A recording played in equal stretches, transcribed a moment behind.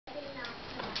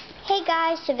Hey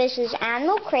guys, so this is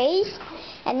Animal Craze,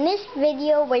 and this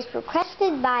video was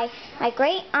requested by my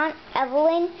Great Aunt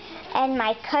Evelyn and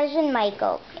my cousin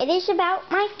Michael. It is about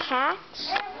my cats.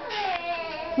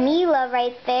 Mila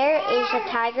right there is a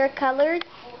tiger colored.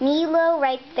 Milo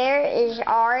right there is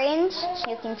orange,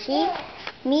 so you can see.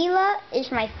 Mila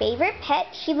is my favorite pet.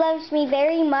 She loves me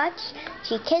very much.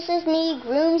 She kisses me,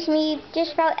 grooms me,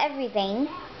 just about everything.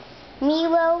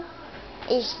 Milo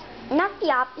is not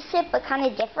the opposite, but kind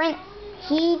of different.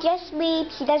 He just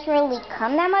sleeps. He doesn't really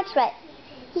come that much, but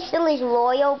he still is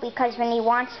loyal because when he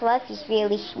wants love, he's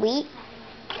really sweet.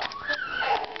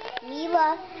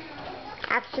 Mila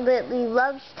absolutely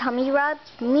loves tummy rubs.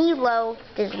 Milo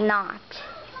does not.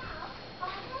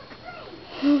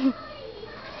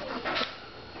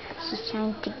 She's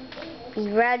trying to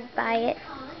be rubbed by it.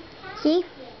 See?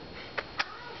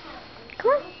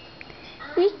 Come on.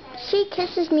 She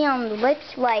kisses me on the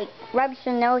lips, like rubs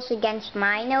her nose against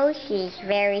my nose. She's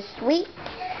very sweet.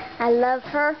 I love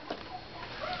her.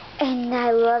 And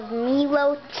I love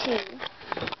Milo too.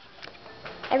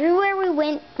 Everywhere we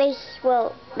went, they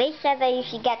said that you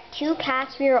should get 2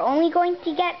 cats. We were only going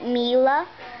to get Mila,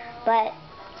 but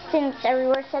since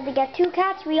everywhere said to get 2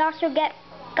 cats, we also got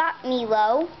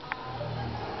Milo.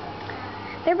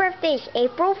 Their birthday is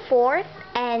April 4th,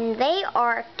 and they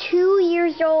are 2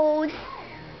 years old.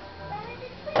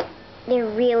 They're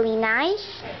really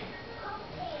nice.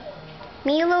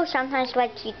 Milo sometimes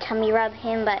lets you tummy rub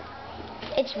him, but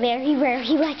it's very rare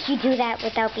he lets you do that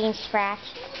without being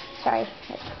scratched. Sorry,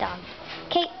 that's dumb.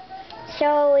 Okay,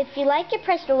 so if you like it,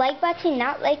 press the like button.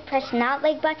 Not like, press not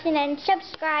like button, and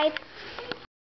subscribe.